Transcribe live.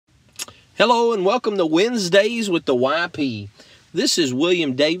Hello and welcome to Wednesdays with the YP. This is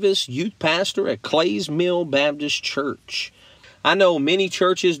William Davis, youth pastor at Clays Mill Baptist Church. I know many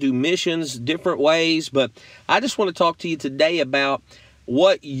churches do missions different ways, but I just want to talk to you today about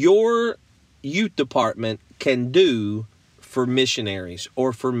what your youth department can do for missionaries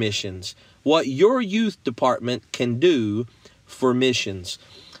or for missions. What your youth department can do for missions.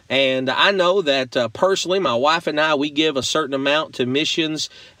 And I know that personally, my wife and I, we give a certain amount to missions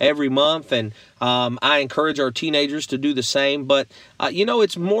every month, and I encourage our teenagers to do the same. But,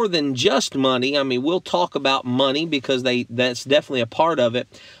 it's more than just money. I mean, we'll talk about money because that's definitely a part of it.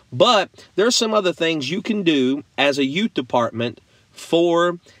 But there's some other things you can do as a youth department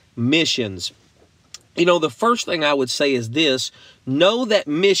for missions. The first thing I would say is this: know that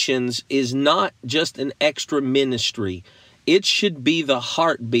missions is not just an extra ministry. It should be the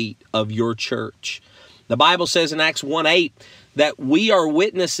heartbeat of your church. The Bible says in Acts 1:8 that we are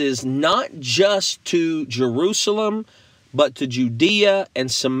witnesses not just to Jerusalem, but to Judea and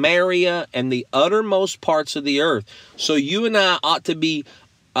Samaria and the uttermost parts of the earth. So you and I ought to be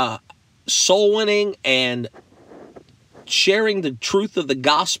soul winning and sharing the truth of the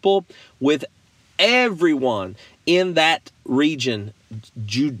gospel with everyone in that region.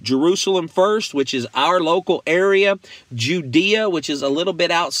 Jerusalem first, which is our local area. Judea, which is a little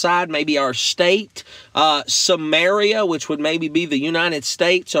bit outside, maybe our state. Samaria, which would maybe be the United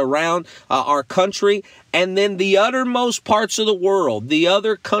States around our country. And then the uttermost parts of the world, the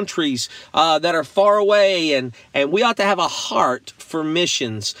other countries that are far away. And we ought to have a heart for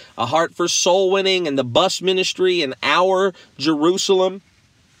missions, a heart for soul winning and the bus ministry in our Jerusalem.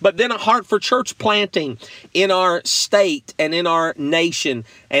 But then a heart for church planting in our state and in our nation.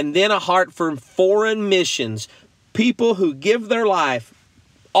 And then a heart for foreign missions. People who give their life,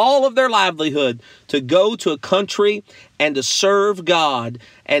 all of their livelihood, to go to a country and to serve God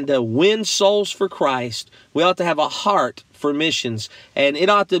and to win souls for Christ. We ought to have a heart for missions. And it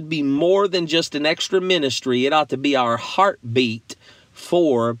ought to be more than just an extra ministry. It ought to be our heartbeat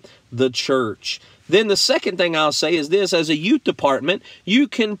for the church. Then the second thing I'll say is this: as a youth department, you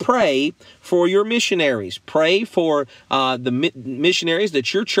can pray for your missionaries. Pray for the missionaries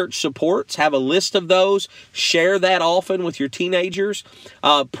that your church supports. Have a list of those. Share that often with your teenagers.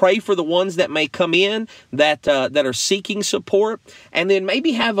 Pray for the ones that may come in that are seeking support. And then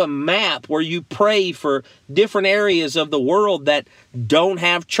maybe have a map where you pray for different areas of the world that don't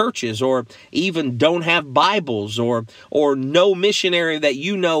have churches or even don't have Bibles or no missionary that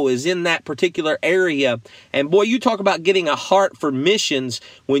you know is in that particular area. And boy, you talk about getting a heart for missions.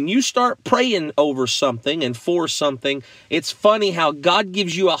 When you start praying over something and for something, it's funny how God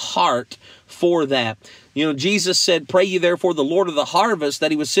gives you a heart for that. Jesus said, "Pray ye therefore the Lord of the harvest, that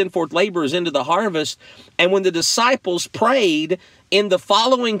he would send forth laborers into the harvest." And when the disciples prayed in the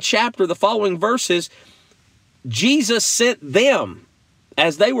following chapter, the following verses, Jesus sent them.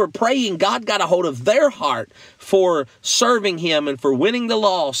 As they were praying, God got a hold of their heart for serving him and for winning the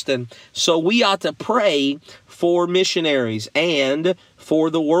lost. And so we ought to pray for missionaries and for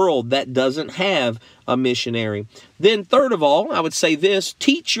the world that doesn't have a missionary. Then third of all, I would say this: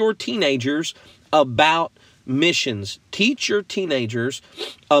 teach your teenagers about missions. Teach your teenagers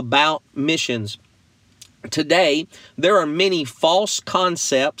about missions. Today, there are many false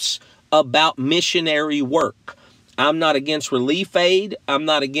concepts about missionary work. I'm not against relief aid. I'm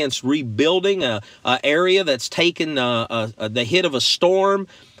not against rebuilding a area that's taken the hit of a storm.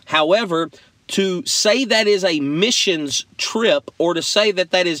 However, to say that is a missions trip or to say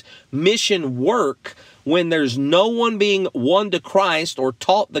that is mission work when there's no one being won to Christ or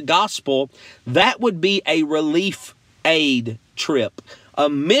taught the gospel, that would be a relief aid trip. A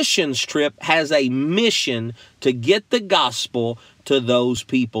missions trip has a mission to get the gospel to those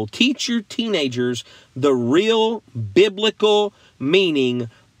people. Teach your teenagers the real biblical meaning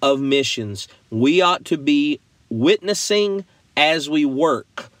of missions. We ought to be witnessing as we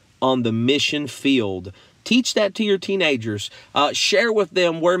work on the mission field. Teach that to your teenagers. Share with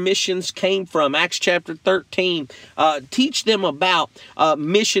them where missions came from. Acts chapter 13. Teach them about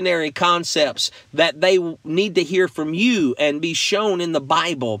missionary concepts that they need to hear from you and be shown in the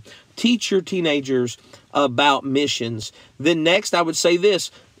Bible. Teach your teenagers about missions. Then next, I would say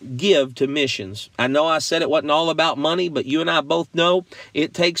this: give to missions. I know I said it wasn't all about money, but you and I both know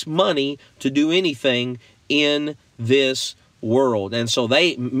it takes money to do anything in this world. And so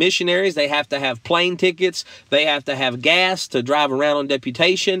missionaries, they have to have plane tickets. They have to have gas to drive around on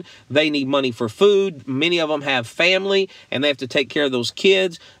deputation. They need money for food. Many of them have family and they have to take care of those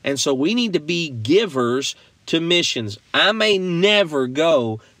kids. And so we need to be givers to missions. I may never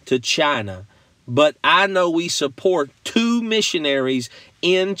go to China, but I know we support 2 missionaries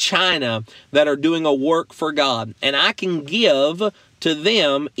in China that are doing a work for God. And I can give to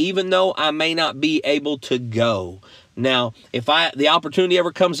them even though I may not be able to go. Now, if the opportunity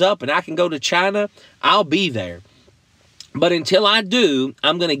ever comes up and I can go to China, I'll be there. But until I do,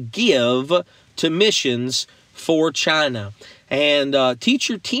 I'm going to give to missions for China. And teach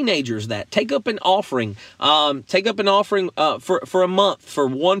your teenagers that. Take up an offering. Take up an offering for a month for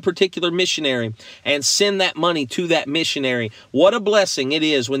one particular missionary and send that money to that missionary. What a blessing it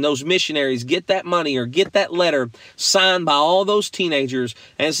is when those missionaries get that money or get that letter signed by all those teenagers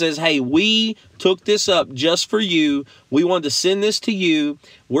and it says, hey, we took this up just for you. We wanted to send this to you.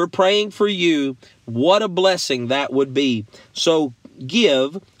 We're praying for you. What a blessing that would be. So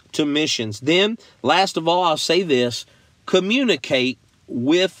give to missions. Then, last of all, I'll say this. Communicate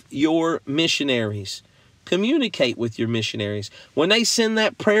with your missionaries. Communicate with your missionaries. When they send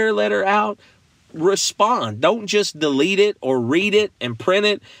that prayer letter out, respond. Don't just delete it or read it and print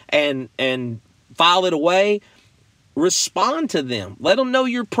it and file it away. Respond to them. Let them know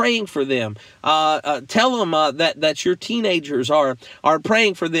you're praying for them. Tell them that your teenagers are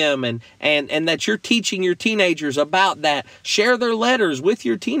praying for them and that you're teaching your teenagers about that. Share their letters with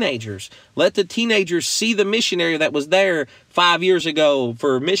your teenagers. Let the teenagers see the missionary that was there 5 years ago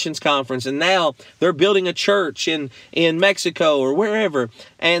for a missions conference, and now they're building a church in Mexico or wherever.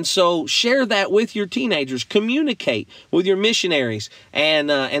 And so share that with your teenagers. Communicate with your missionaries and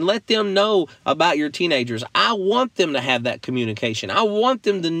let them know about your teenagers. I want them to have that communication. I want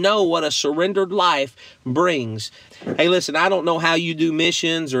them to know what a surrendered life brings. Hey, listen, I don't know how you do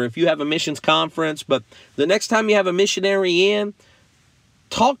missions or if you have a missions conference, but the next time you have a missionary in,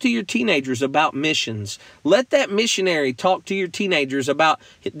 talk to your teenagers about missions. Let that missionary talk to your teenagers about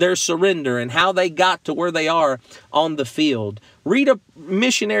their surrender and how they got to where they are on the field. Read a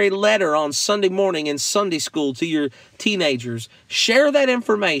missionary letter on Sunday morning in Sunday school to your teenagers. Share that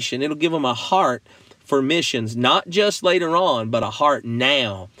information. It'll give them a heart for missions, not just later on, but a heart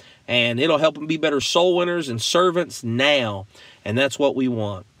now. And it'll help them be better soul winners and servants now. And that's what we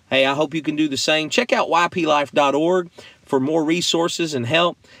want. Hey, I hope you can do the same. Check out yplife.org for more resources and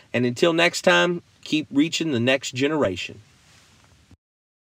help. And until next time, keep reaching the next generation.